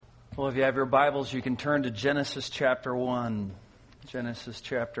Well, if you have your Bibles, you can turn to Genesis chapter 1. Genesis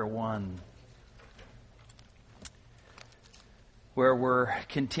chapter 1. Where we're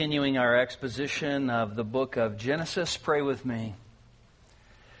continuing our exposition of the book of Genesis. Pray with me.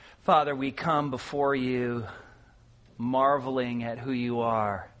 Father, we come before you marveling at who you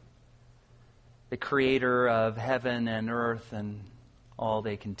are, the creator of heaven and earth and all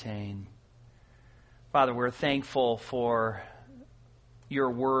they contain. Father, we're thankful for your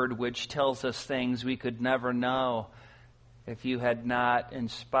word, which tells us things we could never know if you had not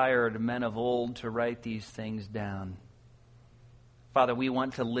inspired men of old to write these things down. Father, we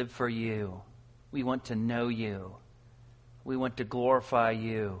want to live for you. We want to know you. We want to glorify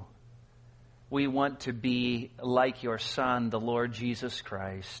you. We want to be like your Son, the Lord Jesus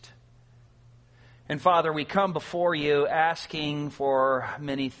Christ. And Father, we come before you asking for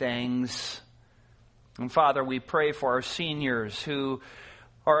many things. And Father, we pray for our seniors who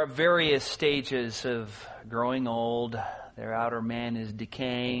are at various stages of growing old. Their outer man is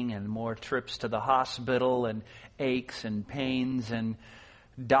decaying, and more trips to the hospital and aches and pains and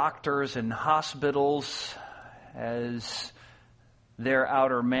doctors and hospitals as their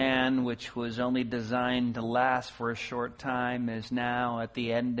outer man, which was only designed to last for a short time, is now at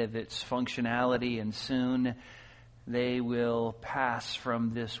the end of its functionality, and soon they will pass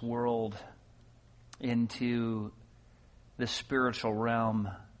from this world into the spiritual realm.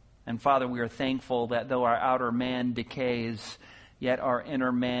 And Father, we are thankful that though our outer man decays, yet our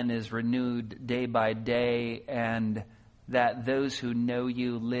inner man is renewed day by day, and that those who know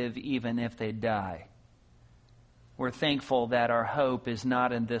you live even if they die. We're thankful that our hope is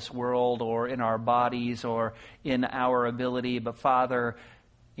not in this world or in our bodies or in our ability, but Father,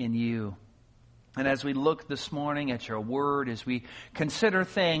 in you. And as we look this morning at your word, as we consider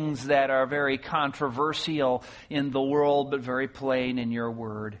things that are very controversial in the world, but very plain in your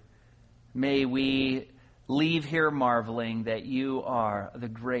word, may we leave here marveling that you are the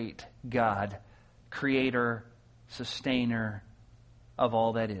great God, creator, sustainer of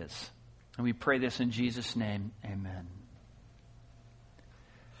all that is. And we pray this in Jesus' name. Amen.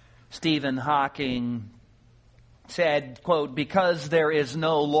 Stephen Hawking said, quote, because there is a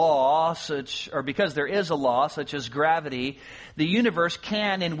law such as gravity, the universe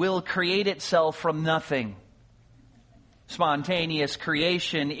can and will create itself from nothing. Spontaneous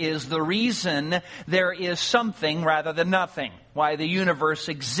creation is the reason there is something rather than nothing, why the universe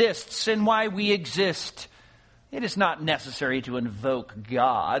exists and why we exist. It is not necessary to invoke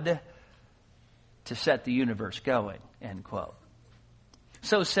God to set the universe going, end quote.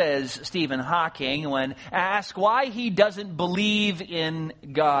 So says Stephen Hawking when asked why he doesn't believe in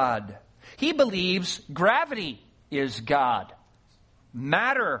God. He believes gravity is God.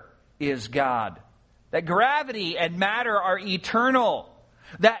 Matter is God. That gravity and matter are eternal.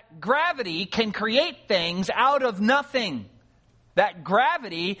 That gravity can create things out of nothing. That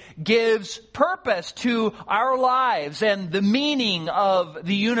gravity gives purpose to our lives and the meaning of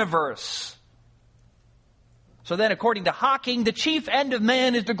the universe. So then, according to Hawking, the chief end of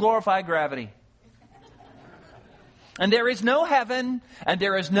man is to glorify gravity. And there is no heaven, and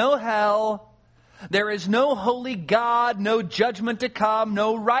there is no hell. There is no holy God, no judgment to come,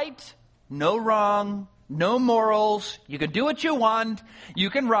 no right, no wrong, no morals. You can do what you want. You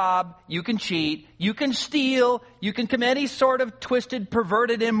can rob. You can cheat. You can steal. You can commit any sort of twisted,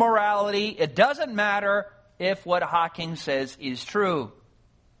 perverted immorality. It doesn't matter if what Hawking says is true.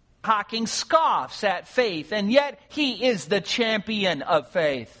 Hawking scoffs at faith, and yet he is the champion of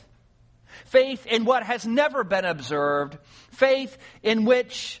faith. Faith in what has never been observed. Faith in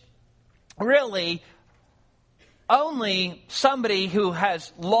which really only somebody who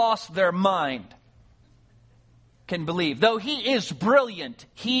has lost their mind can believe. Though he is brilliant,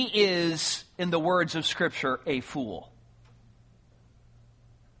 he is, in the words of Scripture, a fool.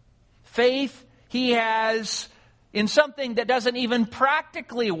 Faith he has in something that doesn't even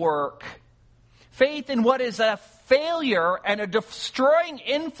practically work. Faith in what is a failure and a destroying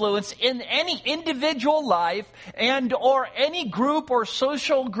influence in any individual life and or any group or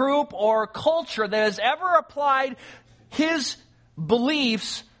social group or culture that has ever applied his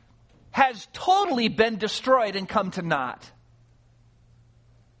beliefs has totally been destroyed and come to naught.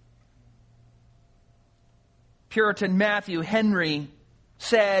 Puritan Matthew Henry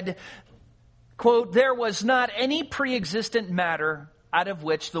said, quote, there was not any pre-existent matter out of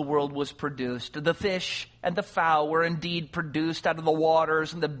which the world was produced. The fish and the fowl were indeed produced out of the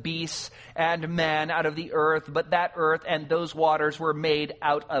waters, and the beasts and man out of the earth, but that earth and those waters were made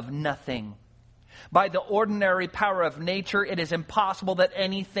out of nothing. By the ordinary power of nature, it is impossible that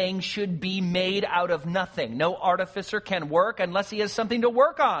anything should be made out of nothing. No artificer can work unless he has something to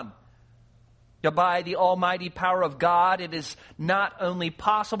work on. By the almighty power of God, it is not only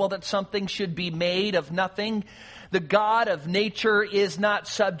possible that something should be made of nothing. The God of nature is not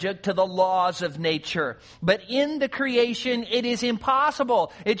subject to the laws of nature. But in the creation, it is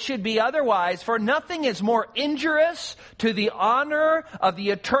impossible. It should be otherwise, for nothing is more injurious to the honor of the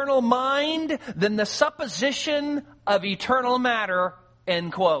eternal mind than the supposition of eternal matter,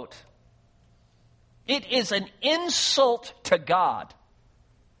 end quote. It is an insult to God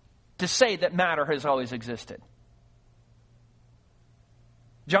to say that matter has always existed.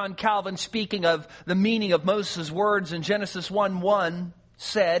 John Calvin, speaking of the meaning of Moses' words in Genesis 1:1,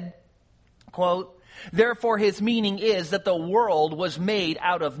 said, quote, "Therefore his meaning is that the world was made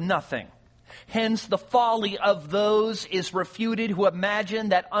out of nothing. Hence the folly of those is refuted who imagine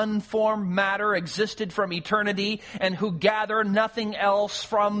that unformed matter existed from eternity and who gather nothing else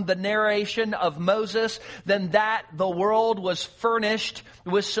from the narration of Moses than that the world was furnished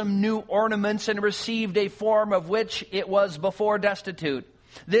with some new ornaments and received a form of which it was before destitute.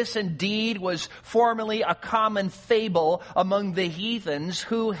 This indeed was formerly a common fable among the heathens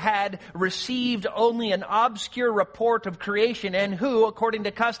who had received only an obscure report of creation and who, according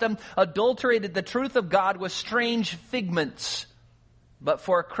to custom, adulterated the truth of God with strange figments. But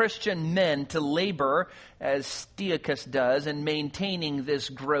for Christian men to labor, as Stoicus does, in maintaining this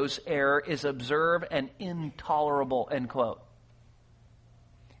gross error is absurd and intolerable," end quote.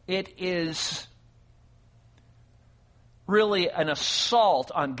 It is really an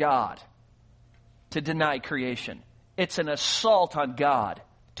assault on God to deny creation. It's an assault on God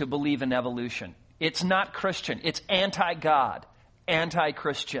to believe in evolution. It's not Christian. It's anti-God,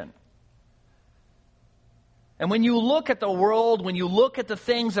 anti-Christian. And when you look at the world, when you look at the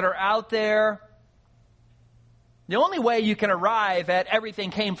things that are out there, the only way you can arrive at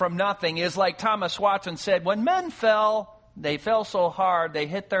everything came from nothing is like Thomas Watson said, when men fell, they fell so hard they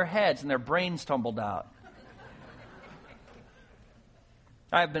hit their heads and their brains tumbled out.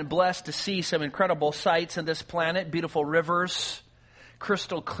 I've been blessed to see some incredible sights on this planet, beautiful rivers,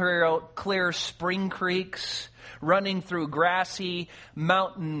 crystal clear spring creeks, running through grassy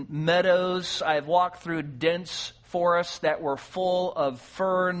mountain meadows. I've walked through dense forests that were full of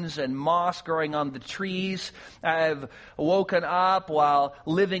ferns and moss growing on the trees. I've woken up while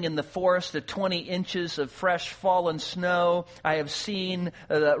living in the forest to 20 inches of fresh fallen snow. I have seen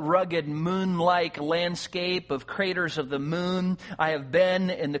the rugged moon-like landscape of craters of the moon. I have been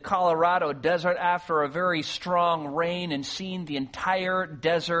in the Colorado desert after a very strong rain and seen the entire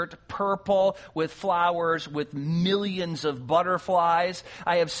desert purple with flowers, with millions of butterflies.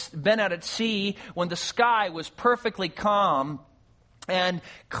 I have been out at sea when the sky was perfectly calm and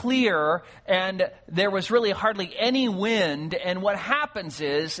clear, and there was really hardly any wind. And what happens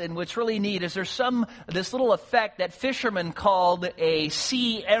is, and what's really neat, is there's this little effect that fishermen called a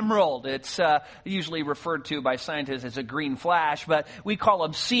sea emerald. It's usually referred to by scientists as a green flash, but we call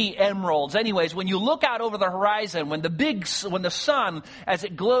them sea emeralds. Anyways, when you look out over the horizon, when the sun, as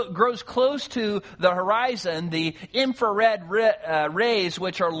it grows close to the horizon, the infrared rays,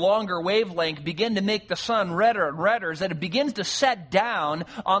 which are longer wavelength, begin to make the sun redder and redder. As it begins to set down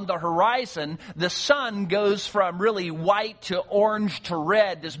on the horizon, the sun goes from really white to orange to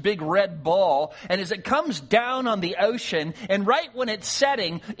red, this big red ball. And as it comes down on the ocean, and right when it's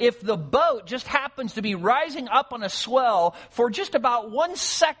setting, if the boat just happens to be rising up on a swell, for just about 1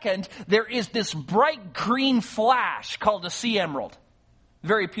 second, there is this bright green flash called a sea emerald.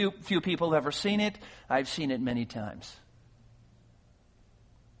 Very few people have ever seen it. I've seen it many times.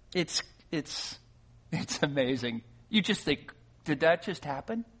 It's amazing. You just think, did that just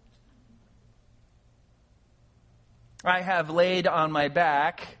happen? I have laid on my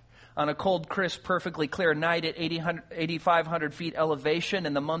back on a cold, crisp, perfectly clear night at 8,500 feet elevation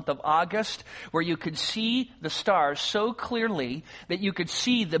in the month of August, where you could see the stars so clearly that you could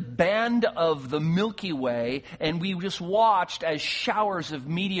see the band of the Milky Way, and we just watched as showers of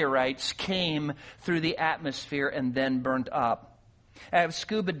meteorites came through the atmosphere and then burnt up. I have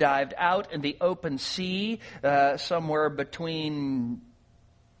scuba dived out in the open sea, somewhere between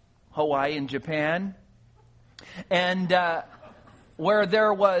Hawaii and Japan, and where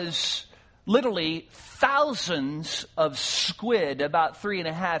there was literally thousands of squid about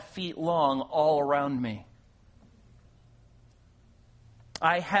 3.5 feet long all around me.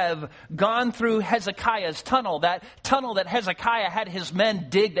 I have gone through Hezekiah's tunnel, that tunnel that Hezekiah had his men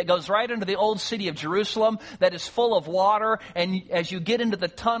dig that goes right into the old city of Jerusalem, that is full of water. And as you get into the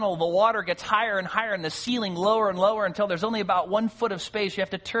tunnel, the water gets higher and higher and the ceiling lower and lower until there's only about 1 foot of space. You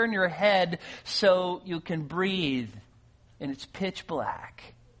have to turn your head so you can breathe. And it's pitch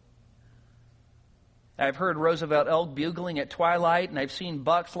black. I've heard Roosevelt elk bugling at twilight, and I've seen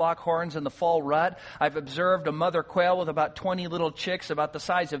bucks lock horns in the fall rut. I've observed a mother quail with about 20 little chicks about the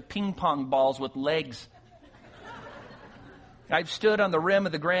size of ping pong balls with legs. I've stood on the rim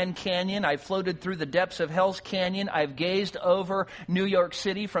of the Grand Canyon. I've floated through the depths of Hell's Canyon. I've gazed over New York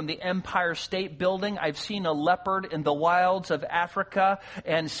City from the Empire State Building. I've seen a leopard in the wilds of Africa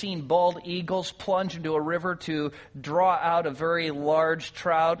and seen bald eagles plunge into a river to draw out a very large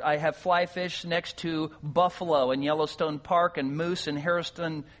trout. I have fly fish next to buffalo in Yellowstone Park and moose in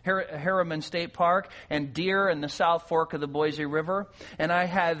Harriman State Park and deer in the South Fork of the Boise River. And I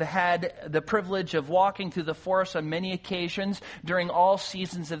have had the privilege of walking through the forest on many occasions during all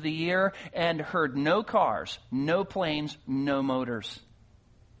seasons of the year and heard no cars, no planes, no motors.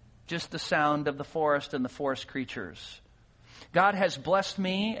 Just the sound of the forest and the forest creatures. God has blessed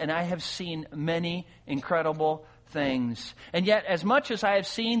me, and I have seen many incredible things. And yet, as much as I have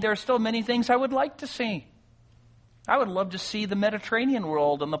seen, there are still many things I would like to see. I would love to see the Mediterranean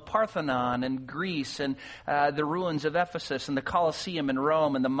world and the Parthenon and Greece and the ruins of Ephesus and the Colosseum in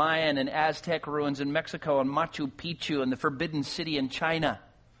Rome and the Mayan and Aztec ruins in Mexico and Machu Picchu and the Forbidden City in China.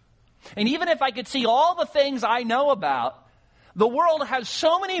 And even if I could see all the things I know about, the world has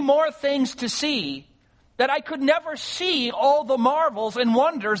so many more things to see that I could never see all the marvels and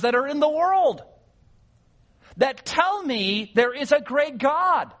wonders that are in the world that tell me there is a great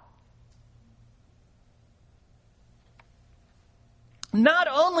God. Not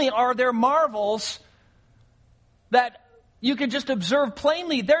only are there marvels that you can just observe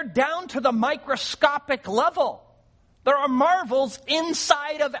plainly, they're down to the microscopic level. There are marvels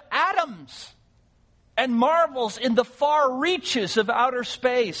inside of atoms and marvels in the far reaches of outer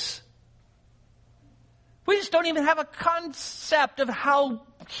space. We just don't even have a concept of how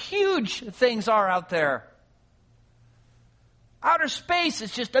huge things are out there. Outer space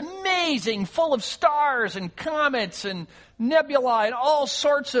is just amazing, full of stars and comets and nebulae and all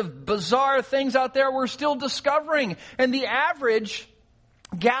sorts of bizarre things out there we're still discovering. And the average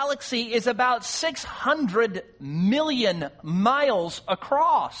galaxy is about 600 million miles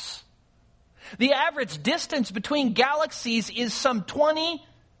across. The average distance between galaxies is some 20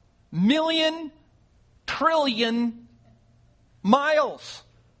 million trillion miles.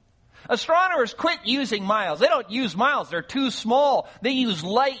 Astronomers quit using miles. They don't use miles. They're too small. They use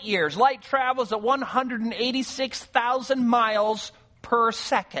light years. Light travels at 186,000 miles per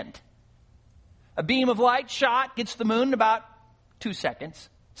second. A beam of light shot gets to the moon in about 2 seconds,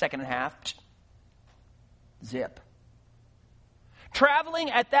 second and a half. Zip. Traveling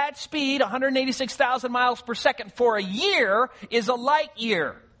at that speed, 186,000 miles per second for a year, is a light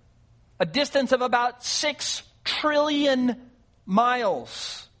year. A distance of about 6 trillion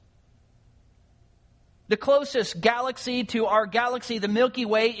miles. The closest galaxy to our galaxy, the Milky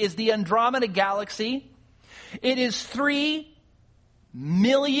Way, is the Andromeda Galaxy. It is 3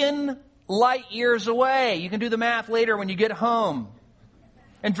 million light years away. You can do the math later when you get home.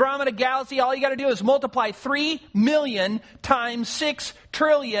 Andromeda Galaxy, all you got to do is multiply 3 million times 6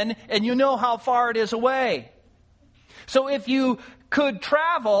 trillion, and you know how far it is away. So if you could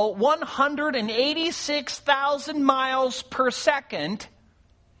travel 186,000 miles per second,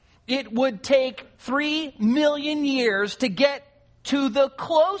 it would take 3 million years to get to the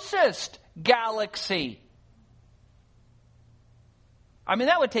closest galaxy. I mean,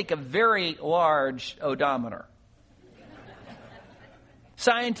 that would take a very large odometer.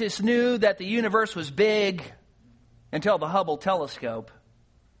 Scientists knew that the universe was big until the Hubble telescope.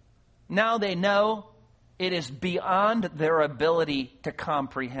 Now they know it is beyond their ability to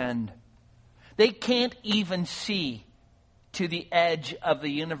comprehend. They can't even see to the edge of the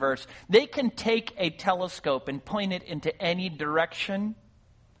universe. They can take a telescope and point it into any direction,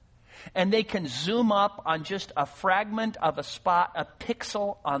 and they can zoom up on just a fragment of a spot, a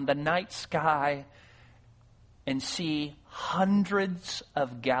pixel on the night sky, and see hundreds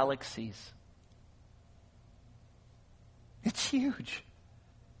of galaxies. It's huge.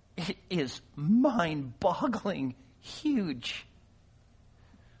 It is mind-boggling huge.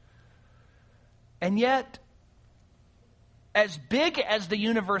 And yet, as big as the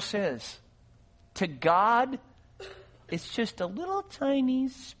universe is, to God, it's just a little tiny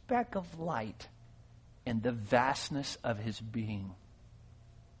speck of light in the vastness of His being.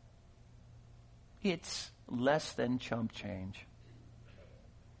 It's less than chump change.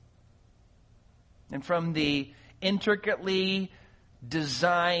 And from the intricately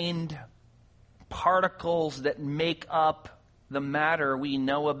designed particles that make up the matter we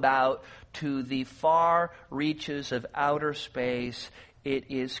know about to the far reaches of outer space,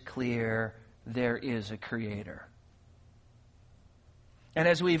 it is clear there is a Creator. And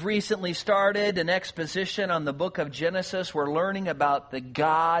as we've recently started an exposition on the book of Genesis, we're learning about the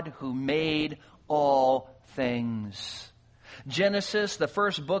God who made all things. Genesis, the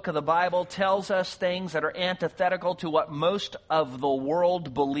first book of the Bible, tells us things that are antithetical to what most of the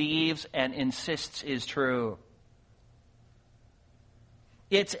world believes and insists is true.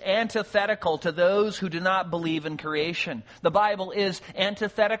 It's antithetical to those who do not believe in creation. The Bible is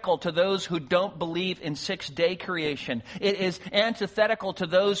antithetical to those who don't believe in six-day creation. It is antithetical to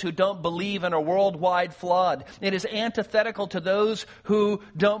those who don't believe in a worldwide flood. It is antithetical to those who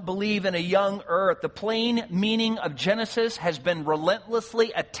don't believe in a young earth. The plain meaning of Genesis has been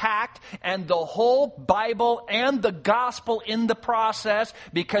relentlessly attacked, and the whole Bible and the gospel in the process,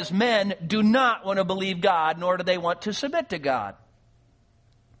 because men do not want to believe God, nor do they want to submit to God.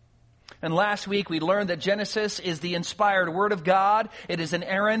 And last week we learned that Genesis is the inspired Word of God. It is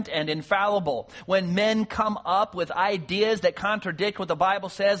inerrant and infallible. When men come up with ideas that contradict what the Bible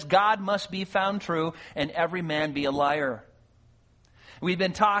says, God must be found true and every man be a liar. We've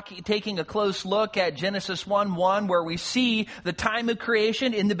been taking a close look at Genesis 1:1, where we see the time of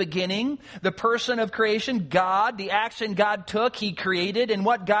creation in the beginning, the person of creation, God, the action God took, He created, and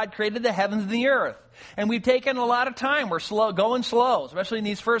what God created, the heavens and the earth. And we've taken a lot of time. We're going slow, especially in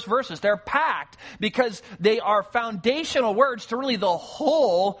these first verses. They're packed because they are foundational words to really the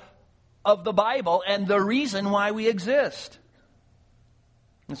whole of the Bible and the reason why we exist.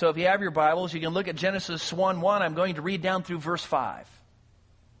 And so if you have your Bibles, you can look at Genesis 1:1. I'm going to read down through verse 5.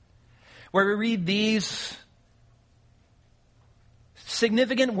 Where we read these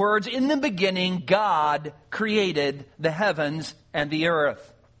significant words: in the beginning, God created the heavens and the earth.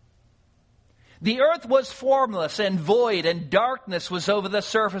 The earth was formless and void, and darkness was over the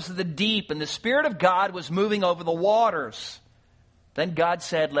surface of the deep, and the Spirit of God was moving over the waters. Then God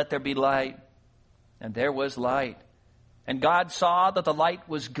said, "Let there be light." And there was light. And God saw that the light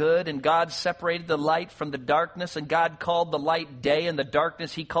was good, and God separated the light from the darkness, and God called the light day, and the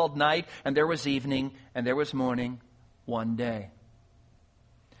darkness He called night, and there was evening, and there was morning, one day.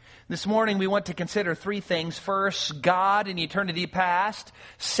 This morning we want to consider three things. First, God in eternity past.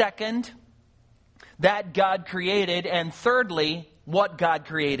 Second, that God created. And thirdly, what God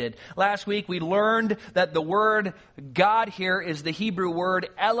created. Last week we learned that the word God here is the Hebrew word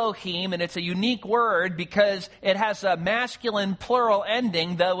Elohim, and it's a unique word because it has a masculine plural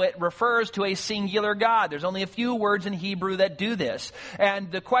ending, though it refers to a singular God. There's only a few words in Hebrew that do this.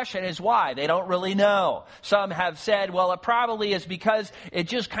 And the question is why? They don't really know. Some have said, well, it probably is because it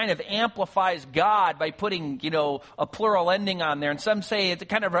just kind of amplifies God by putting, a plural ending on there. And some say it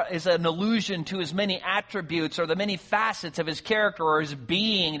kind of is an allusion to His many attributes or the many facets of His character or His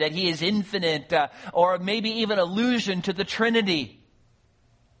being, that He is infinite, or maybe even allusion to the Trinity.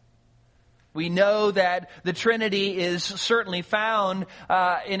 We know that the Trinity is certainly found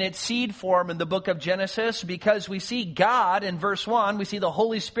in its seed form in the book of Genesis, because we see God in verse 1, we see the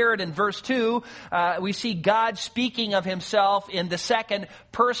Holy Spirit in verse 2, we see God speaking of Himself in the second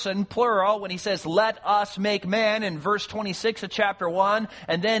person, plural, when He says, "Let us make man," in verse 26 of chapter 1,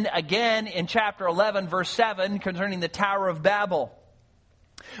 and then again in chapter 11, verse 7, concerning the Tower of Babel.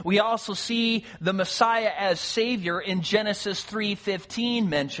 We also see the Messiah as Savior in Genesis 3:15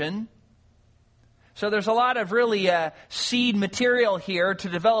 mentioned. So there's a lot of really seed material here to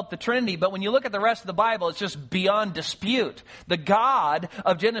develop the Trinity. But when you look at the rest of the Bible, it's just beyond dispute. The God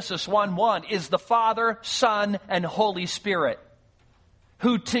of Genesis 1:1 is the Father, Son, and Holy Spirit,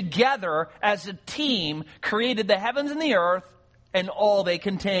 who together as a team created the heavens and the earth and all they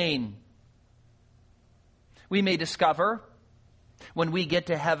contain. We may discover when we get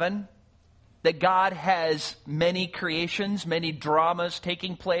to heaven that God has many creations, many dramas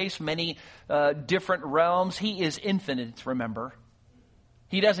taking place, many different realms. He is infinite, remember.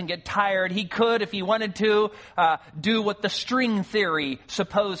 He doesn't get tired. He could, if He wanted to, do what the string theory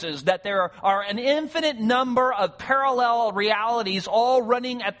supposes, that there are an infinite number of parallel realities all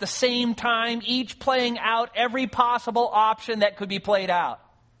running at the same time, each playing out every possible option that could be played out.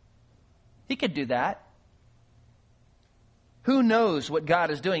 He could do that. Who knows what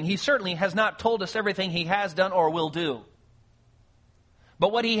God is doing? He certainly has not told us everything He has done or will do.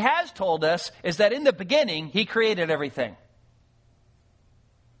 But what He has told us is that in the beginning, He created everything.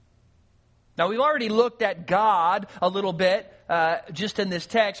 Now, we've already looked at God a little bit just in this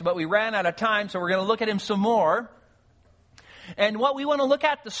text, but we ran out of time, so we're going to look at Him some more. And what we want to look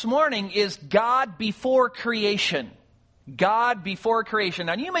at this morning is God before creation. God before creation.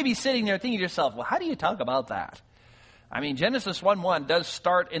 Now, you may be sitting there thinking to yourself, well, how do you talk about that? I mean, Genesis 1:1 does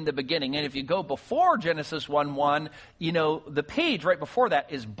start in the beginning. And if you go before Genesis 1:1, the page right before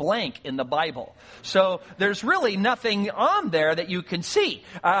that is blank in the Bible. So there's really nothing on there that you can see.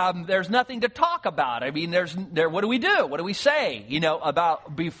 There's nothing to talk about. I mean, what do we do? What do we say,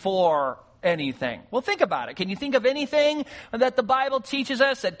 about before anything? Well, think about it. Can you think of anything that the Bible teaches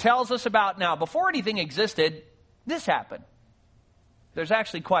us that tells us about now? Before anything existed, this happened. There's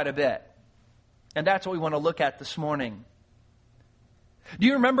actually quite a bit. And that's what we want to look at this morning. Do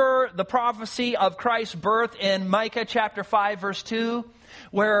you remember the prophecy of Christ's birth in Micah chapter 5, verse 2?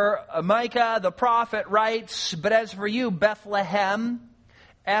 Where Micah the prophet writes, "But as for you, Bethlehem,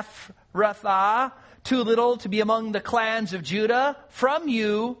 Ephrathah, too little to be among the clans of Judah, from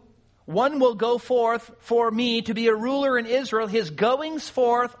you one will go forth for me to be a ruler in Israel. His goings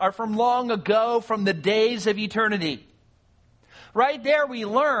forth are from long ago, from the days of eternity." Right there we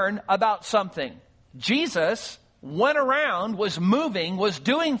learn about something. Jesus went around, was moving, was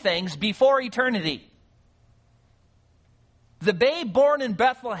doing things before eternity. The babe born in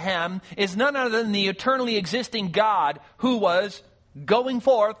Bethlehem is none other than the eternally existing God who was going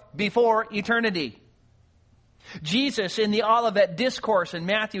forth before eternity. Jesus, in the Olivet Discourse in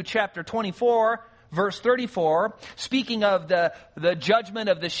Matthew chapter 24, verse 34, speaking of the judgment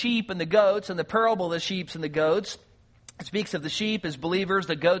of the sheep and the goats and the parable of the sheep and the goats, speaks of the sheep as believers,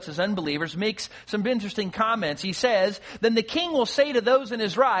 the goats as unbelievers, makes some interesting comments. He says, "Then the king will say to those in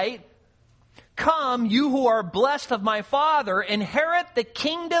his right, 'Come, you who are blessed of my Father, inherit the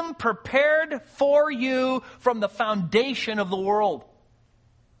kingdom prepared for you from the foundation of the world.'"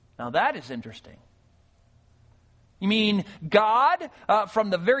 Now that is interesting. You mean God,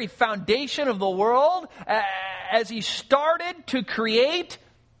 from the very foundation of the world, as He started to create,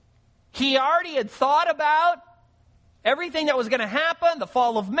 He already had thought about everything that was going to happen, the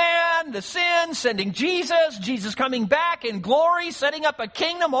fall of man, the sin, sending Jesus coming back in glory, setting up a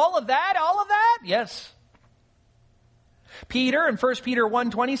kingdom, all of that? Yes. Peter in 1 Peter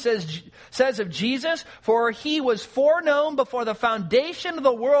 1:20 says of Jesus, "For he was foreknown before the foundation of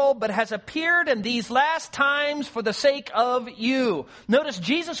the world, but has appeared in these last times for the sake of you." Notice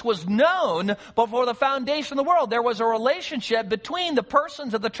Jesus was known before the foundation of the world. There was a relationship between the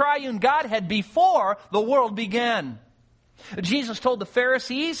persons of the triune Godhead before the world began. Jesus told the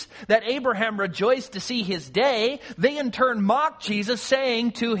Pharisees that Abraham rejoiced to see his day. They in turn mocked Jesus,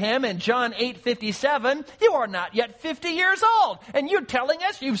 saying to him in John 8:57, "You are not yet 50 years old, and you're telling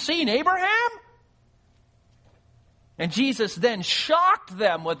us you've seen Abraham?" And Jesus then shocked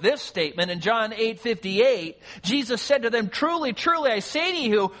them with this statement in John 8:58. Jesus said to them, "Truly, truly, I say to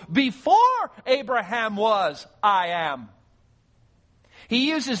you, before Abraham was, I am." He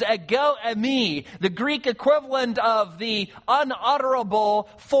uses ego eimi, the Greek equivalent of the unutterable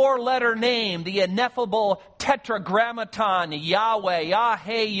four-letter name, the ineffable tetragrammaton, Yahweh,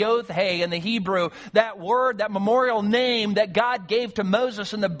 Yahweh, Yodhe in the Hebrew. That word, that memorial name that God gave to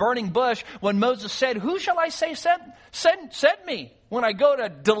Moses in the burning bush when Moses said, "Who shall I say sent me when I go to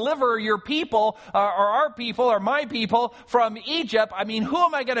deliver your people or our people or my people from Egypt? I mean, who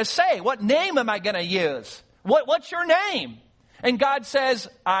am I going to say? What name am I going to use? What's your name?" And God says,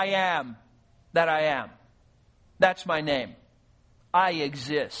 "I am that I am." That's my name. I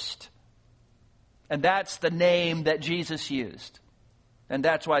exist. And that's the name that Jesus used. And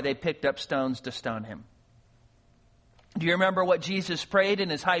that's why they picked up stones to stone him. Do you remember what Jesus prayed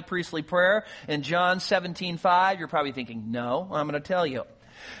in his high priestly prayer in John 17:5? You're probably thinking, no, I'm going to tell you.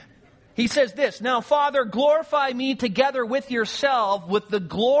 He says this, "Now, Father, glorify me together with yourself with the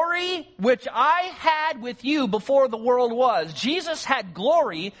glory which I had with you before the world was." Jesus had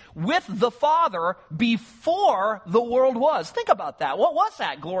glory with the Father before the world was. Think about that. What was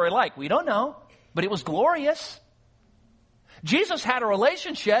that glory like? We don't know, but it was glorious. Jesus had a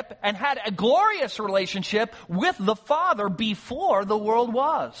relationship and had a glorious relationship with the Father before the world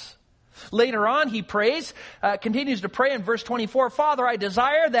was. Later on, he prays, continues to pray in verse 24, "Father, I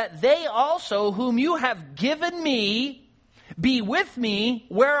desire that they also whom you have given me be with me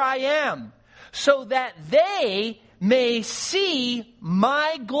where I am, so that they may see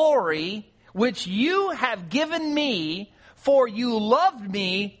my glory, which you have given me, for you loved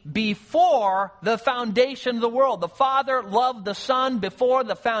me before the foundation of the world." The Father loved the Son before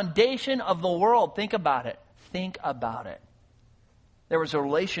the foundation of the world. Think about it. Think about it. There was a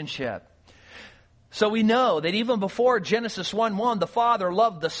relationship. So we know that even before Genesis 1:1, the Father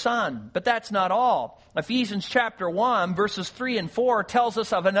loved the Son. But that's not all. Ephesians chapter 1, verses 3 and 4 tells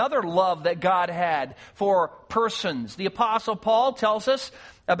us of another love that God had for persons. The Apostle Paul tells us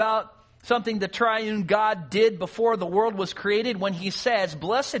about Something the triune God did before the world was created when he says,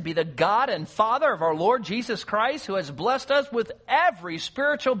 "Blessed be the God and Father of our Lord Jesus Christ, who has blessed us with every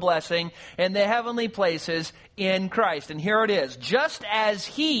spiritual blessing in the heavenly places in Christ." And here it is. Just as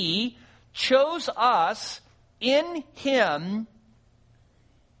he chose us in him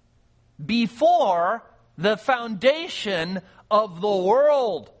before the foundation of the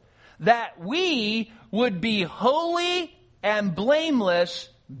world, that we would be holy and blameless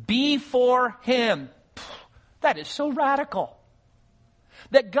before him. That is so radical.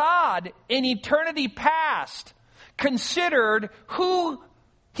 That God in eternity past considered who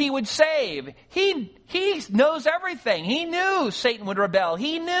he would save. He knows everything. He knew Satan would rebel.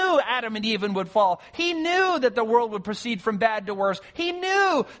 He knew Adam and Eve would fall. He knew that the world would proceed from bad to worse. He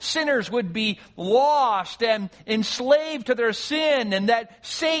knew sinners would be lost and enslaved to their sin, and that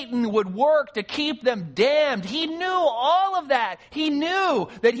Satan would work to keep them damned. He knew all of that. He knew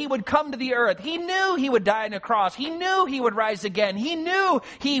that he would come to the earth. He knew he would die on a cross. He knew he would rise again. He knew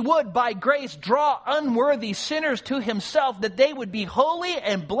he would, by grace, draw unworthy sinners to himself, that they would be holy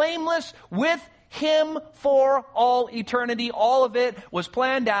and blameless with him for all eternity. All of it was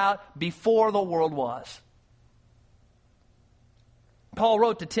planned out before the world was. Paul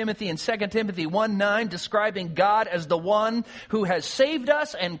wrote to Timothy in 2 Timothy 1:9, describing God as the one who has saved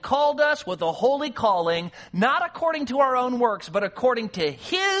us and called us with a holy calling, not according to our own works, but according to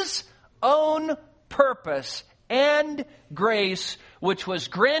his own purpose and grace, which was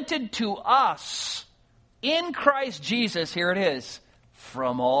granted to us in Christ Jesus, here it is,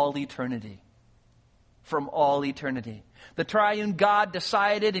 from all eternity. From all eternity. The triune God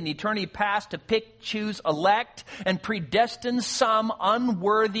decided in eternity past to pick, choose, elect, and predestine some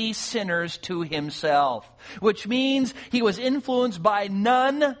unworthy sinners to himself. Which means he was influenced by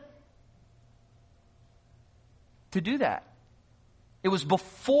none to do that. It was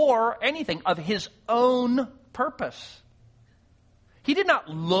before anything of his own purpose. He did not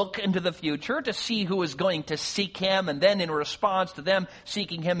look into the future to see who was going to seek him, and then in response to them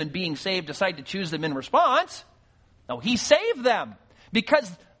seeking him and being saved, decide to choose them in response. No, he saved them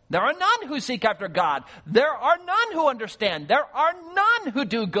because there are none who seek after God. There are none who understand. There are none who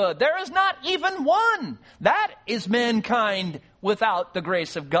do good. There is not even one. That is mankind without the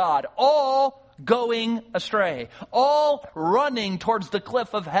grace of God. All going astray. All running towards the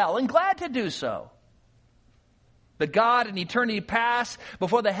cliff of hell, and glad to do so. But God in eternity past,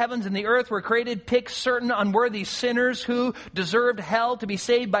 before the heavens and the earth were created, picked certain unworthy sinners who deserved hell to be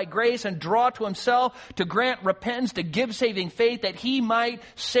saved by grace and draw to himself, to grant repentance, to give saving faith, that he might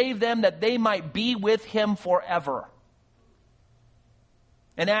save them, that they might be with him forever.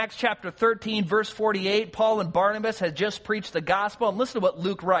 In Acts chapter 13, verse 48, Paul and Barnabas had just preached the gospel. And listen to what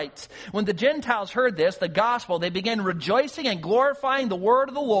Luke writes. When the Gentiles heard this, the gospel, they began rejoicing and glorifying the word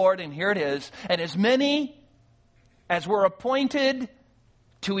of the Lord. And here it is. And as many as were appointed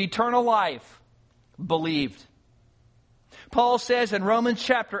to eternal life believed. Paul says in Romans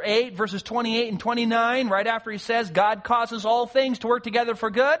chapter 8, verses 28 and 29, right after he says, God causes all things to work together for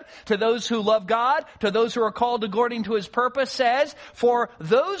good to those who love God, to those who are called according to his purpose, says, for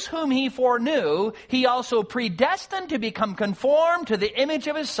those whom he foreknew, he also predestined to become conformed to the image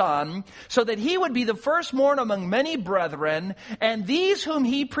of his Son, so that he would be the firstborn among many brethren. And these whom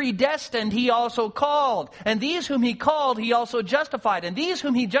he predestined, he also called. And these whom he called, he also justified. And these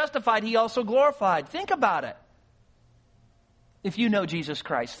whom he justified, he also glorified. Think about it. If you know Jesus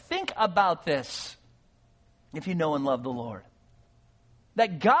Christ, think about this. If you know and love the Lord.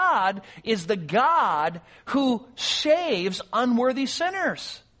 That God is the God who saves unworthy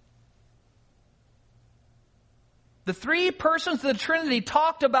sinners. The three persons of the Trinity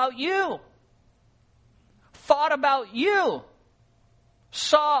talked about you. Thought about you.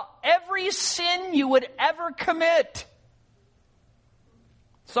 Saw every sin you would ever commit.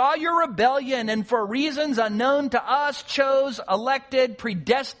 Saw your rebellion, and for reasons unknown to us, chose, elected,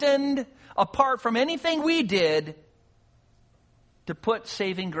 predestined, apart from anything we did, to put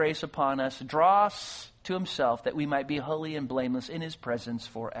saving grace upon us, draw us to himself, that we might be holy and blameless in his presence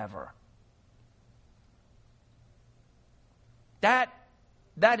forever. That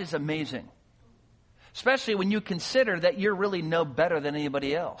is amazing. Especially when you consider that you're really no better than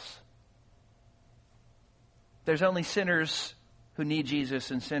anybody else. There's only sinners who need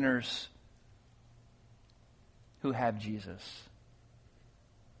Jesus and sinners who have Jesus.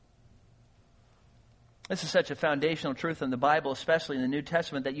 This is such a foundational truth in the Bible, especially in the New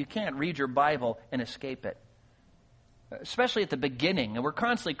Testament, that you can't read your Bible and escape it. Especially at the beginning. And we're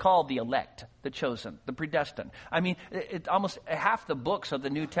constantly called the elect, the chosen, the predestined. I mean, almost half the books of the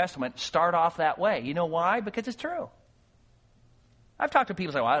New Testament start off that way. You know why? Because it's true. I've talked to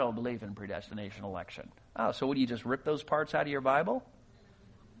people who say, well, I don't believe in predestination election. Oh, so would you just rip those parts out of your Bible?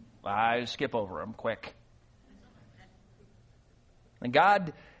 I skip over them quick. And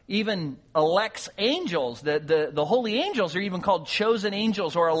God even elects angels. The holy angels are even called chosen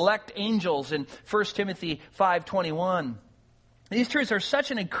angels or elect angels in 1 Timothy 5:21. These truths are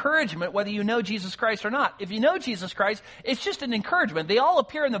such an encouragement whether you know Jesus Christ or not. If you know Jesus Christ, it's just an encouragement. They all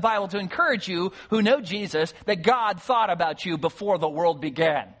appear in the Bible to encourage you who know Jesus that God thought about you before the world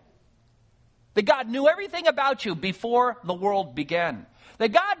began. That God knew everything about you before the world began.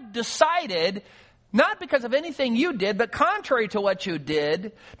 That God decided, not because of anything you did, but contrary to what you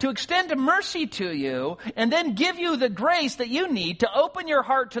did, to extend mercy to you and then give you the grace that you need to open your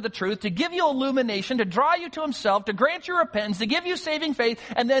heart to the truth, to give you illumination, to draw you to himself, to grant you repentance, to give you saving faith,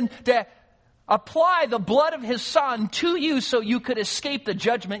 and then to apply the blood of his Son to you so you could escape the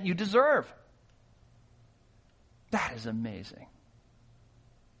judgment you deserve. That is amazing.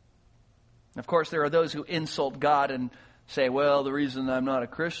 Of course, there are those who insult God and say, well, the reason I'm not a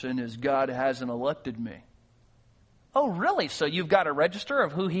Christian is God hasn't elected me. Oh, really? So you've got a register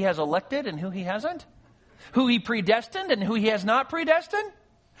of who he has elected and who he hasn't? Who he predestined and who he has not predestined?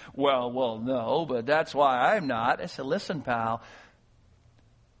 Well, no, but that's why I'm not. I said, listen, pal,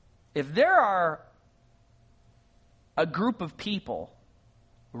 if there are a group of people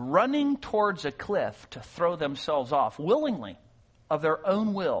running towards a cliff to throw themselves off, willingly, of their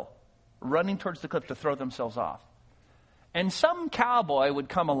own will, running towards the cliff to throw themselves off, and some cowboy would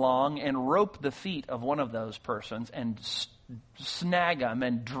come along and rope the feet of one of those persons and snag them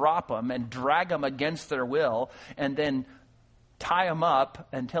and drop them and drag them against their will and then tie them up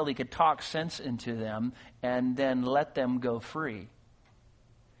until he could talk sense into them and then let them go free.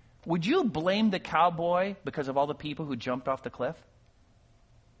 Would you blame the cowboy because of all the people who jumped off the cliff?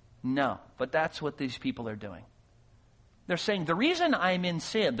 No, but that's what these people are doing. They're saying, the reason I'm in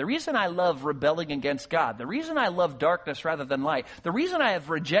sin, the reason I love rebelling against God, the reason I love darkness rather than light, the reason I have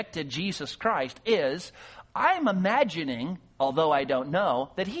rejected Jesus Christ is I'm imagining, although I don't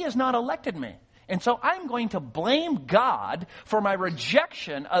know, that he has not elected me. And so I'm going to blame God for my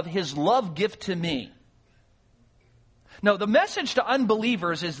rejection of his love gift to me. No, the message to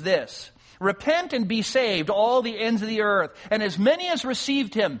unbelievers is this: repent and be saved, all the ends of the earth. And as many as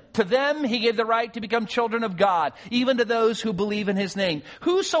received him, to them he gave the right to become children of God, even to those who believe in his name.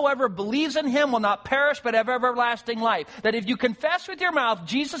 Whosoever believes in him will not perish, but have everlasting life. That if you confess with your mouth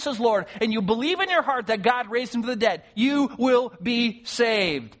Jesus is Lord, and you believe in your heart that God raised him from the dead, you will be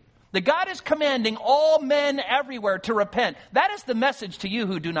saved. That God is commanding all men everywhere to repent. That is the message to you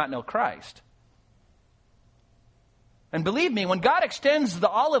who do not know Christ. And believe me, when God extends the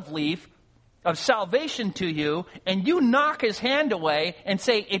olive leaf of salvation to you, and you knock his hand away and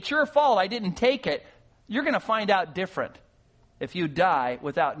say, it's your fault, I didn't take it, you're going to find out different if you die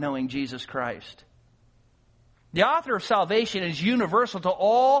without knowing Jesus Christ. The author of salvation is universal to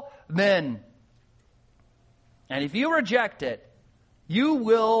all men. And if you reject it, you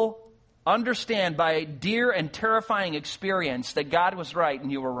will understand by a dear and terrifying experience that God was right and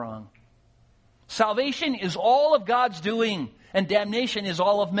you were wrong. Salvation is all of God's doing, and damnation is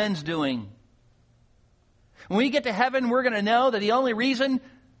all of men's doing. When we get to heaven, we're going to know that the only reason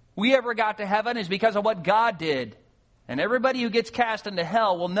we ever got to heaven is because of what God did. And everybody who gets cast into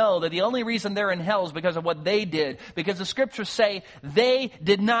hell will know that the only reason they're in hell is because of what they did. Because the scriptures say they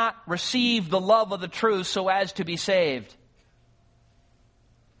did not receive the love of the truth so as to be saved.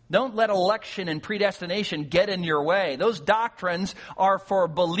 Don't let election and predestination get in your way. Those doctrines are for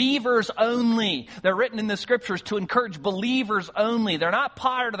believers only. They're written in the scriptures to encourage believers only. They're not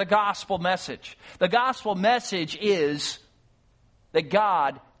part of the gospel message. The gospel message is that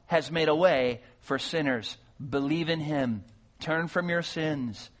God has made a way for sinners. Believe in him. Turn from your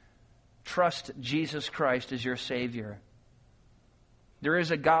sins. Trust Jesus Christ as your Savior. There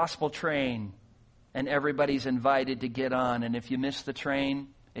is a gospel train, and everybody's invited to get on. And if you miss the train,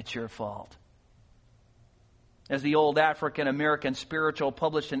 it's your fault. As the old African-American spiritual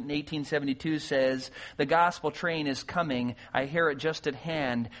published in 1872 says, the gospel train is coming. I hear it just at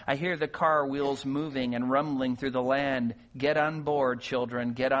hand. I hear the car wheels moving and rumbling through the land. Get on board,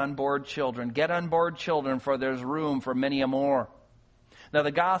 children. Get on board, children. Get on board, children, for there's room for many a more. Now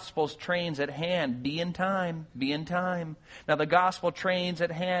the gospel's train's at hand. Be in time. Be in time. Now the gospel train's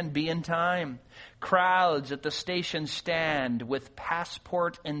at hand. Be in time. Crowds at the station stand with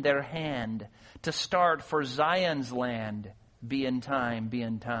passport in their hand to start for Zion's land. Be in time. Be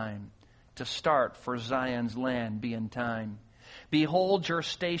in time. To start for Zion's land. Be in time. Behold your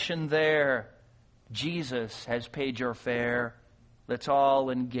station there. Jesus has paid your fare. Let's all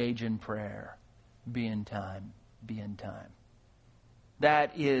engage in prayer. Be in time. Be in time.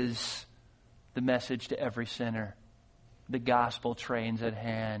 That is the message to every sinner. The gospel train's at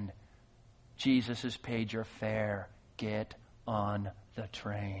hand. Jesus has paid your fare. Get on the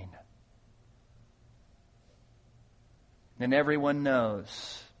train. And everyone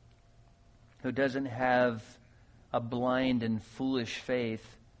knows who doesn't have a blind and foolish faith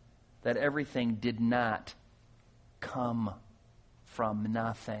that everything did not come from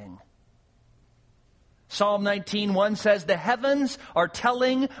nothing. Psalm 19:1 says, "The heavens are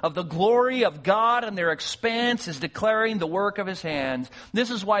telling of the glory of God, and their expanse is declaring the work of His hands." This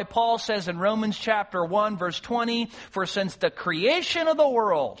is why Paul says in Romans chapter 1, verse 20, "For since the creation of the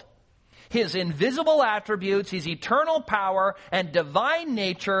world, His invisible attributes, His eternal power, and divine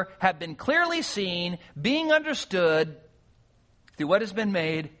nature have been clearly seen, being understood through what has been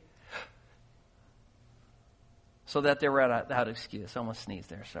made, so that they were without excuse." I almost sneezed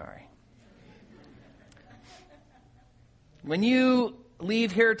there, sorry. When you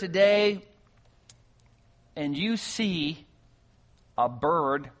leave here today and you see a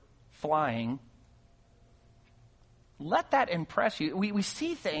bird flying, let that impress you. We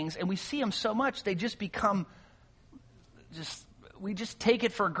see things and we see them so much, they just become, we just take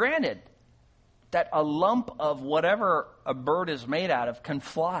it for granted that a lump of whatever a bird is made out of can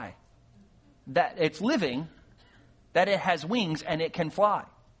fly. That it's living, that it has wings and it can fly.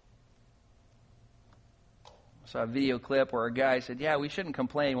 I saw a video clip where a guy said, "Yeah, we shouldn't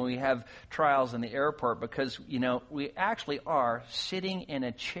complain when we have trials in the airport because, we actually are sitting in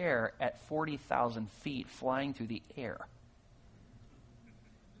a chair at 40,000 feet flying through the air."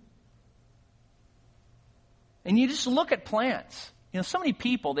 And you just look at plants. So many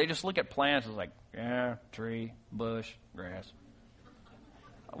people, they just look at plants as like, yeah, tree, bush, grass.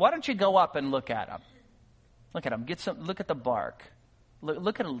 Why don't you go up and look at them? Look at them. Look at the bark.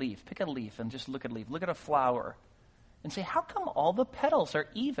 Look at a leaf. Pick a leaf and just look at a leaf. Look at a flower and say, how come all the petals are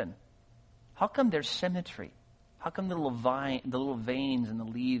even? How come there's symmetry? How come the little veins in the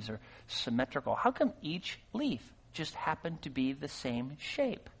leaves are symmetrical? How come each leaf just happened to be the same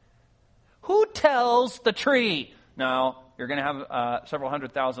shape? Who tells the tree, "No, you're going to have several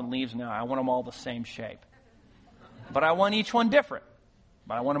 100,000 leaves now. I want them all the same shape. But I want each one different.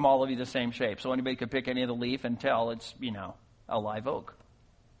 But I want them all to be the same shape." So anybody could pick any of the leaf and tell it's, a live oak.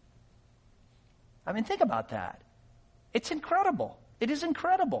 I mean, think about that. It's incredible. It is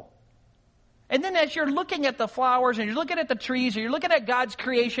incredible. And then as you're looking at the flowers and you're looking at the trees and you're looking at God's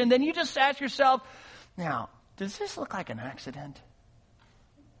creation, then you just ask yourself, now, does this look like an accident?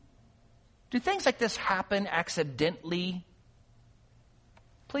 Do things like this happen accidentally?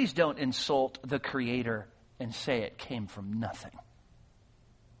 Please don't insult the Creator and say it came from nothing.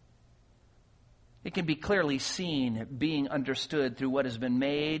 It can be clearly seen, being understood through what has been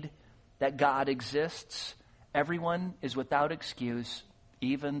made, that God exists. Everyone is without excuse,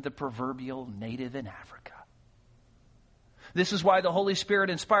 even the proverbial native in Africa. This is why the Holy Spirit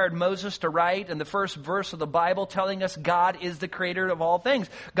inspired Moses to write in the first verse of the Bible telling us God is the creator of all things.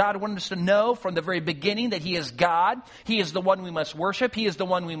 God wanted us to know from the very beginning that He is God. He is the one we must worship. He is the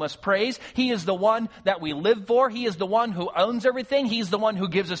one we must praise. He is the one that we live for. He is the one who owns everything. He's the one who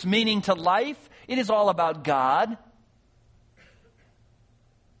gives us meaning to life. It is all about God.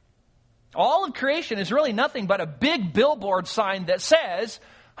 All of creation is really nothing but a big billboard sign that says,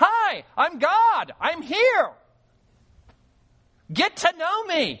 "Hi, I'm God. I'm here. Get to know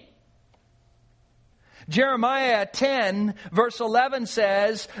me." Jeremiah 10 verse 11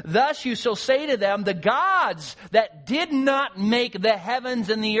 says, "Thus you shall say to them, the gods that did not make the heavens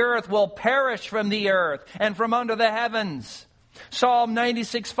and the earth will perish from the earth and from under the heavens." Psalm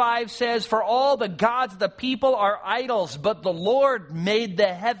 96:5 says, "For all the gods of the people are idols, but the Lord made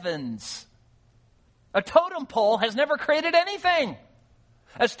the heavens." A totem pole has never created anything.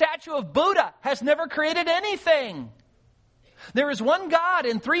 A statue of Buddha has never created anything. There is one God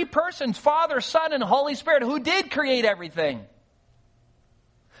in three persons, Father, Son, and Holy Spirit, who did create everything.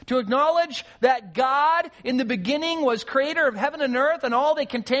 To acknowledge that God in the beginning was creator of heaven and earth and all they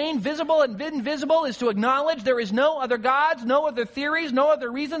contain, visible and invisible, is to acknowledge there is no other gods, no other theories, no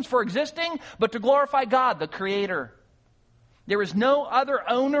other reasons for existing, but to glorify God, the creator. There is no other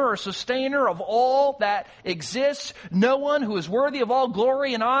owner or sustainer of all that exists, no one who is worthy of all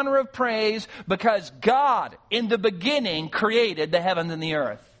glory and honor of praise, because God in the beginning created the heavens and the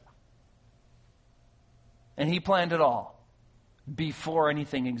earth. And He planned it all before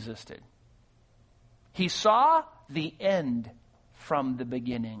anything existed. He saw the end from the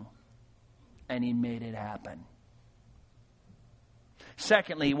beginning, and He made it happen.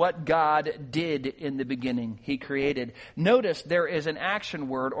 Secondly, what God did in the beginning, He created. Notice there is an action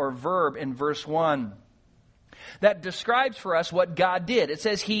word or verb in verse 1. that describes for us what God did. It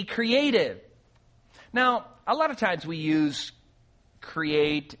says He created. Now, a lot of times we use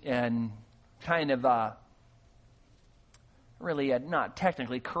create in kind of a really a not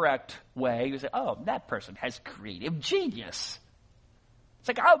technically correct way. You say, oh, that person has creative genius. It's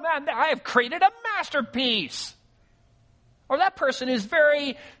like, oh man, I have created a masterpiece. Or that person is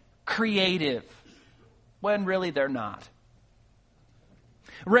very creative, when really they're not.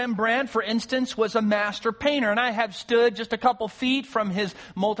 Rembrandt, for instance, was a master painter, and I have stood just a couple feet from his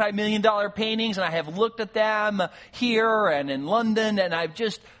multi-million-dollar paintings, and I have looked at them here and in London, and I've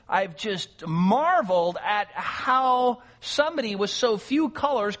just marveled at how somebody with so few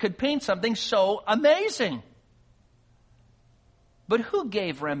colors could paint something so amazing. But who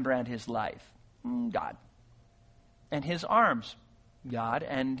gave Rembrandt his life? God. And his arms, God,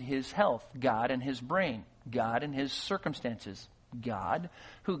 and his health, God, and his brain, God, and his circumstances, God.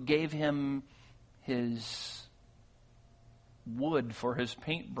 Who gave him his wood for his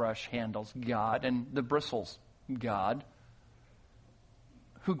paintbrush handles, God, and the bristles, God.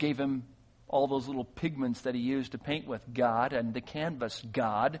 Who gave him all those little pigments that he used to paint with, God, and the canvas,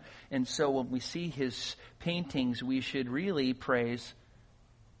 God. And so when we see his paintings, we should really praise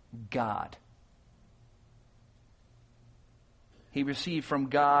God. He received from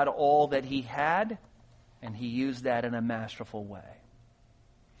God all that he had, and he used that in a masterful way.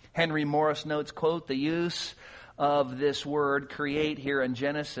 Henry Morris notes, quote, the use of this word create here in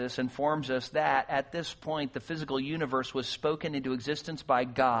Genesis informs us that at this point the physical universe was spoken into existence by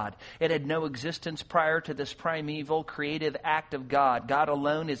God. It had no existence prior to this primeval creative act of God. God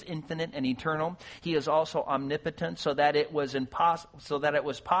alone is infinite and eternal. He is also omnipotent, so that it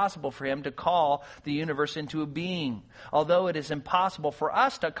was possible for him to call the universe into a being. Although it is impossible for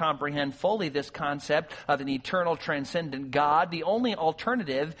us to comprehend fully this concept of an eternal transcendent God, the only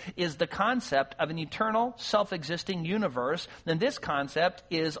alternative is the concept of an eternal self-existing universe, then this concept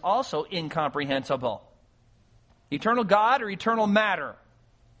is also incomprehensible. Eternal God or eternal matter?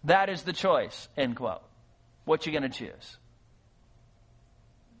 That is the choice, end quote. What you going to choose?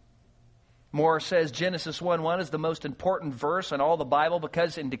 Moore says Genesis 1:1 is the most important verse in all the Bible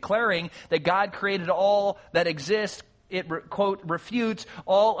because in declaring that God created all that exists, it, quote, refutes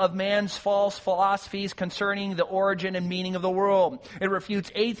all of man's false philosophies concerning the origin and meaning of the world. It refutes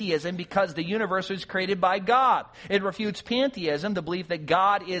atheism because the universe was created by God. It refutes pantheism, the belief that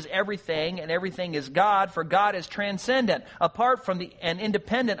God is everything and everything is God, for God is transcendent, apart from and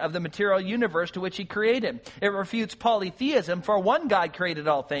independent of the material universe to which he created. It refutes polytheism, for one God created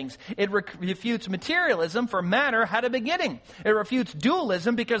all things. It refutes materialism, for matter had a beginning. It refutes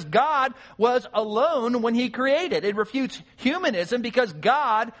dualism because God was alone when he created. It refutes humanism because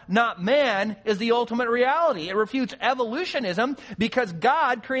God, not man, is the ultimate reality. It refutes evolutionism because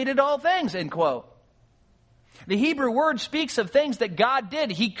God created all things, end quote. The Hebrew word speaks of things that God did.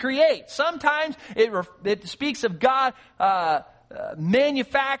 He creates. Sometimes it speaks of God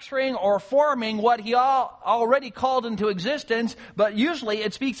manufacturing or forming what he already called into existence, but usually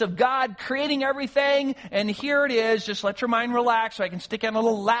it speaks of God creating everything, and here it is. Just let your mind relax so I can stick in a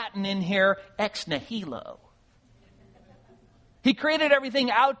little Latin in here. Ex nihilo. He created everything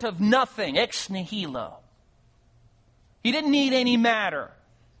out of nothing, ex nihilo. He didn't need any matter.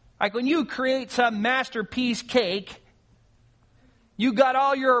 Like when you create some masterpiece cake, you got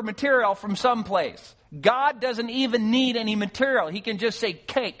all your material from someplace. God doesn't even need any material. He can just say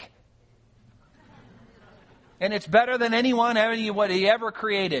cake. And it's better than what he ever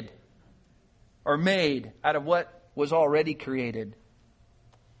created or made out of what was already created.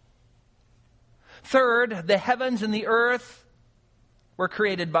 Third, the heavens and the earth were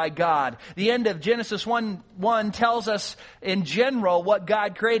created by God. The end of Genesis 1:1 tells us in general what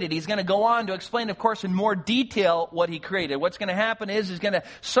God created. He's going to go on to explain, of course, in more detail what he created. What's going to happen is he's going to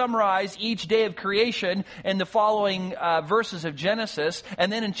summarize each day of creation in the following verses of Genesis.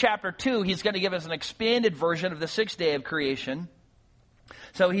 And then in chapter 2, he's going to give us an expanded version of the sixth day of creation.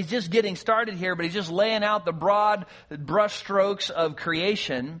 So he's just getting started here, but he's just laying out the broad brushstrokes of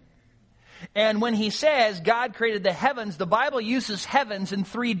creation. And when he says God created the heavens, the Bible uses heavens in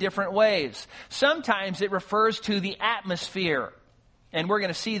three different ways. Sometimes it refers to the atmosphere. And we're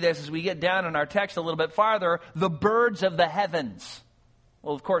going to see this as we get down in our text a little bit farther. The birds of the heavens.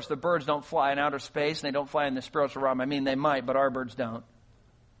 Well, of course, the birds don't fly in outer space and they don't fly in the spiritual realm. I mean, they might, but our birds don't.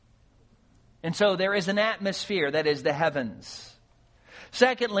 And so there is an atmosphere that is the heavens.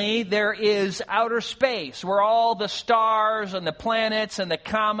 Secondly, there is outer space, where all the stars and the planets and the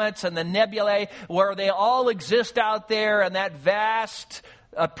comets and the nebulae, where they all exist out there in that vast,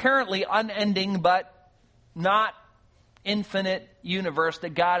 apparently unending but not infinite universe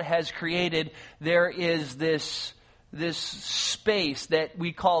that God has created, there is this space that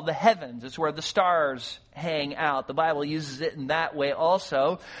we call the heavens. It's where the stars hang out. The Bible uses it in that way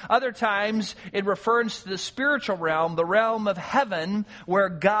also. Other times it refers to the spiritual realm, the realm of heaven where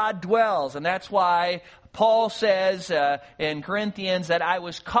God dwells. And that's why Paul says in Corinthians that I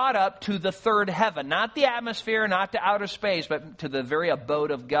was caught up to the third heaven. Not the atmosphere, not to outer space, but to the very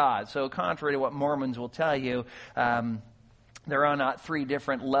abode of God. So contrary to what Mormons will tell you, there are not three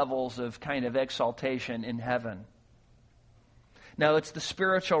different levels of kind of exaltation in heaven. No, it's the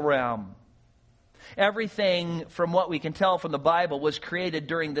spiritual realm. Everything, from what we can tell from the Bible, was created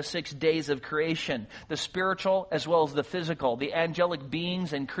during the 6 days of creation. The spiritual as well as the physical. The angelic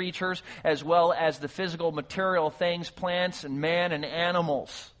beings and creatures as well as the physical material things, plants and man and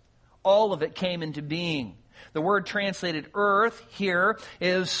animals. All of it came into being. The word translated earth here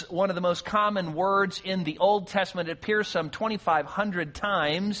is one of the most common words in the Old Testament. It appears some 2,500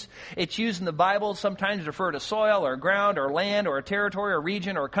 times. It's used in the Bible sometimes to refer to soil or ground or land or a territory or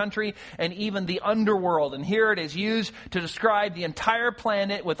region or country and even the underworld. And here it is used to describe the entire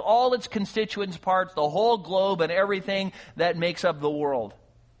planet with all its constituent parts, the whole globe and everything that makes up the world.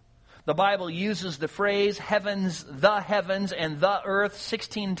 The Bible uses the phrase heavens, and the earth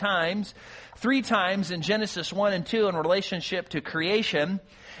 16 times. 3 times in Genesis 1 and 2 in relationship to creation.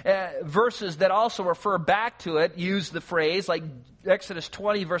 Verses that also refer back to it use the phrase, like Exodus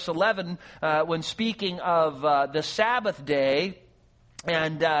 20 verse 11, when speaking of the Sabbath day.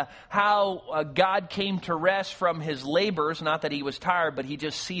 And how God came to rest from His labors, not that He was tired, but He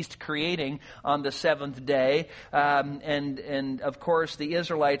just ceased creating on the seventh day. And of course, the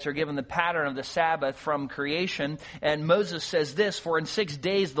Israelites are given the pattern of the Sabbath from creation. And Moses says this, "For in 6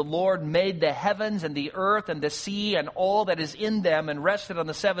 days the Lord made the heavens and the earth and the sea and all that is in them and rested on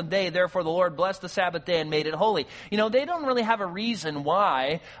the seventh day. Therefore the Lord blessed the Sabbath day and made it holy." You know, they don't really have a reason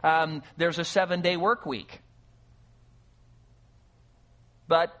why there's a 7-day work week.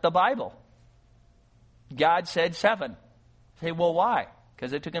 But the Bible, God said 7. Say, well, why?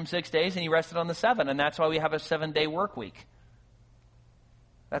 Because it took Him 6 days and He rested on the 7th, and that's why we have a 7-day work week.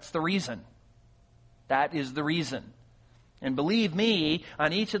 That's the reason. That is the reason. And believe me,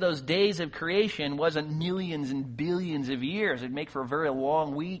 on each of those days of creation wasn't millions and billions of years. It'd make for a very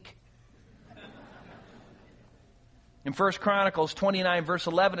long week. In 1 Chronicles 29 verse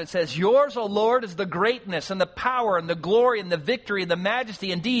 11 it says, "Yours, O Lord, is the greatness and the power and the glory and the victory and the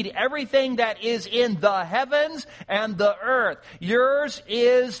majesty. Indeed, everything that is in the heavens and the earth. Yours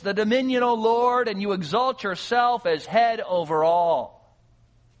is the dominion, O Lord, and you exalt yourself as head over all."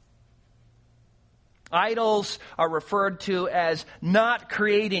 Idols are referred to as not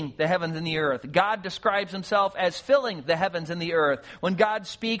creating the heavens and the earth. God describes Himself as filling the heavens and the earth. When God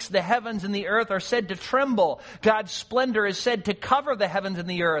speaks, the heavens and the earth are said to tremble. God's splendor is said to cover the heavens and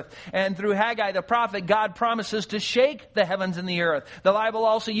the earth. And through Haggai the prophet, God promises to shake the heavens and the earth. The Bible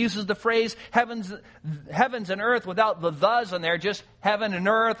also uses the phrase heavens and earth without the thes in there, just heaven and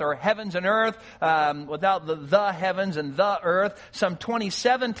earth, or heavens and earth without the heavens and the earth, some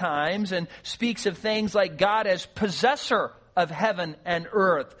 27 times, and speaks of things like God as possessor of heaven and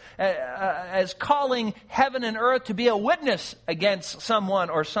earth, as calling heaven and earth to be a witness against someone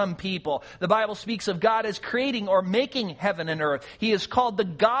or some people. The Bible speaks of God as creating or making heaven and earth. He is called the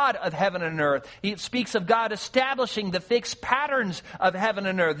God of heaven and earth. It speaks of God establishing the fixed patterns of heaven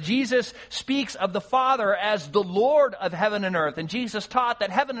and earth. Jesus speaks of the Father as the Lord of heaven and earth. And Jesus taught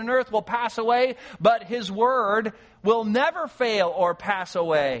that heaven and earth will pass away, but His word will never fail or pass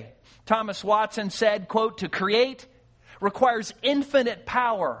away. Thomas Watson said, quote, "To create requires infinite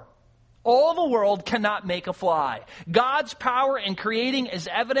power. All the world cannot make a fly. God's power in creating is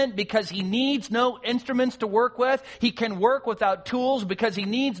evident because He needs no instruments to work with. He can work without tools because He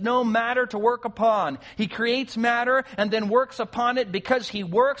needs no matter to work upon. He creates matter and then works upon it because He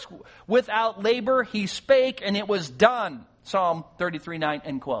works without labor. He spake and it was done." Psalm 33:9,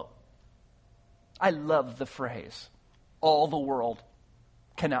 end quote. I love the phrase, "all the world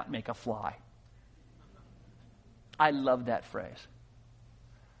cannot make a fly." I love that phrase.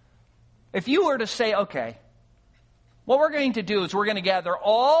 If you were to say, okay, what we're going to do is we're going to gather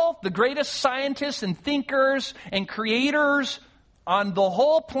all the greatest scientists and thinkers and creators on the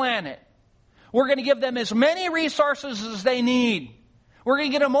whole planet. We're going to give them as many resources as they need. We're going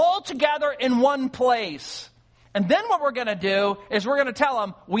to get them all together in one place. And then what we're going to do is we're going to tell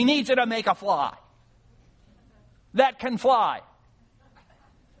them, we need you to make a fly that can fly,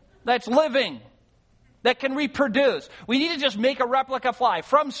 that's living, that can reproduce. We need to just make a replica fly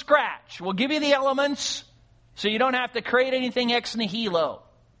from scratch. We'll give you the elements so you don't have to create anything ex nihilo.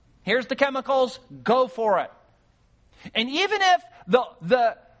 Here's the chemicals. Go for it. And even if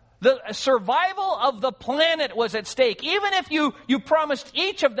the survival of the planet was at stake, even if you promised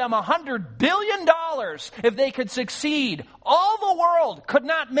each of them $100 billion if they could succeed, all the world could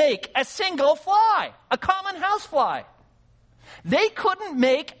not make a single fly, a common housefly. They couldn't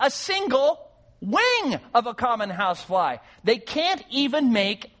make a single wing of a common housefly. They can't even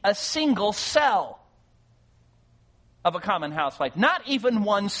make a single cell of a common housefly. Not even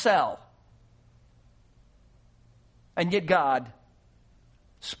one cell. And yet God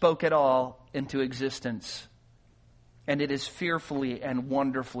spoke it all into existence. And it is fearfully and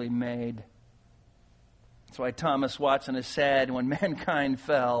wonderfully made. That's why Thomas Watson has said, when mankind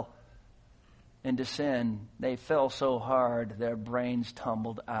fell into sin, they fell so hard their brains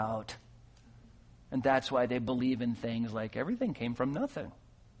tumbled out. And that's why they believe in things like everything came from nothing.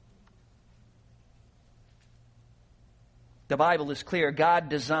 The Bible is clear. God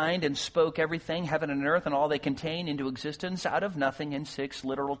designed and spoke everything, heaven and earth, and all they contain into existence out of nothing in 6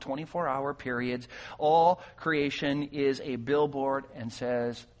 literal 24-hour periods. All creation is a billboard and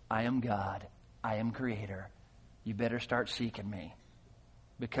says, I am God. I am Creator. You better start seeking me,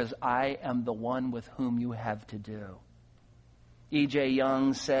 because I am the one with whom you have to do. E.J.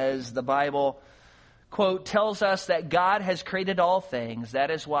 Young says the Bible, quote, tells us that God has created all things.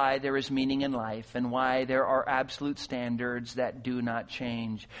 That is why there is meaning in life and why there are absolute standards that do not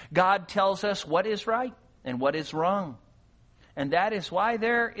change. God tells us what is right and what is wrong. And that is why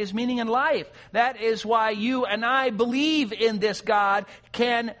there is meaning in life. That is why you and I believe in this God,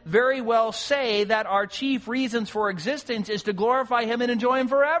 can very well say that our chief reasons for existence is to glorify Him and enjoy Him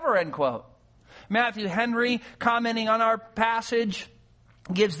forever, end quote. Matthew Henry, commenting on our passage,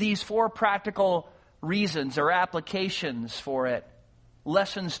 gives these 4 practical reasons or applications for it.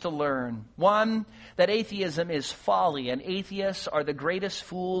 Lessons to learn. 1, that atheism is folly, and atheists are the greatest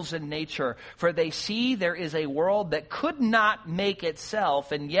fools in nature, for they see there is a world that could not make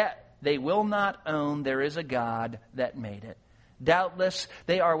itself, and yet they will not own there is a God that made it. Doubtless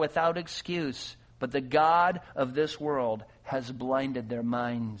they are without excuse, but the God of this world has blinded their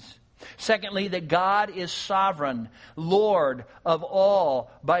minds. Secondly, that God is sovereign, Lord of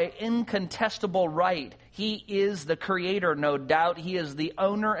all, by incontestable right. He is the Creator, no doubt. He is the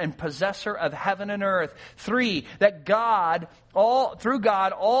owner and possessor of heaven and earth. 3, that through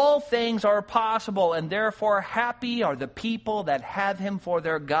God, all things are possible, and therefore happy are the people that have Him for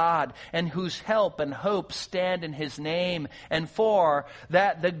their God, and whose help and hope stand in His name. And 4,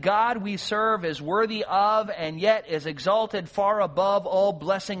 that the God we serve is worthy of, and yet is exalted far above all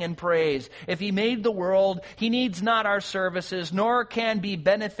blessing and praise. If He made the world, He needs not our services, nor can be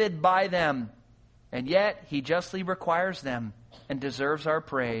benefited by them. And yet He justly requires them and deserves our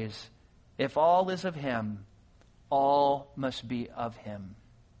praise. If all is of Him, all must be of Him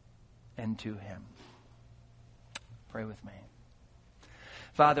and to Him. Pray with me.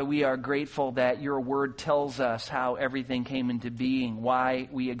 Father, we are grateful that Your Word tells us how everything came into being, why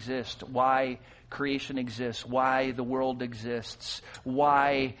we exist, why creation exists, why the world exists,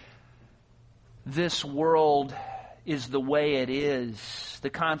 why this world is the way it is, the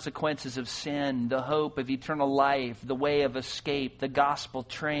consequences of sin, the hope of eternal life, the way of escape, the gospel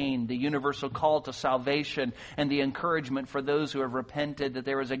train, the universal call to salvation, and the encouragement for those who have repented that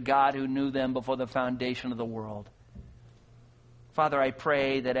there is a God who knew them before the foundation of the world. Father, I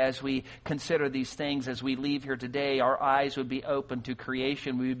pray that as we consider these things, as we leave here today, our eyes would be open to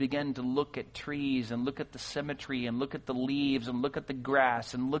creation. We would begin to look at trees and look at the symmetry and look at the leaves and look at the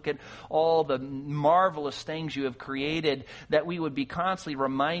grass and look at all the marvelous things You have created, that we would be constantly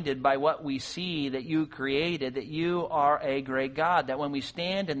reminded by what we see that You created, that You are a great God, that when we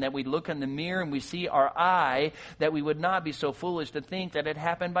stand and that we look in the mirror and we see our eye, that we would not be so foolish to think that it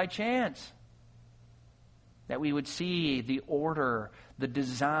happened by chance. That we would see the order, the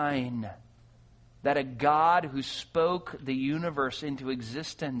design, that a God who spoke the universe into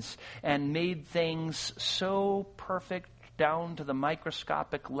existence and made things so perfect down to the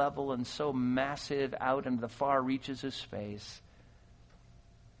microscopic level and so massive out into the far reaches of space,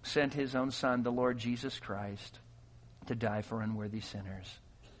 sent His own Son, the Lord Jesus Christ, to die for unworthy sinners.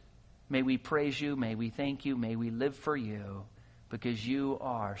 May we praise You, may we thank You, may we live for You, because You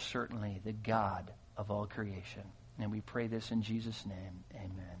are certainly the God of all creation. And we pray this in Jesus' name.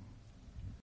 Amen.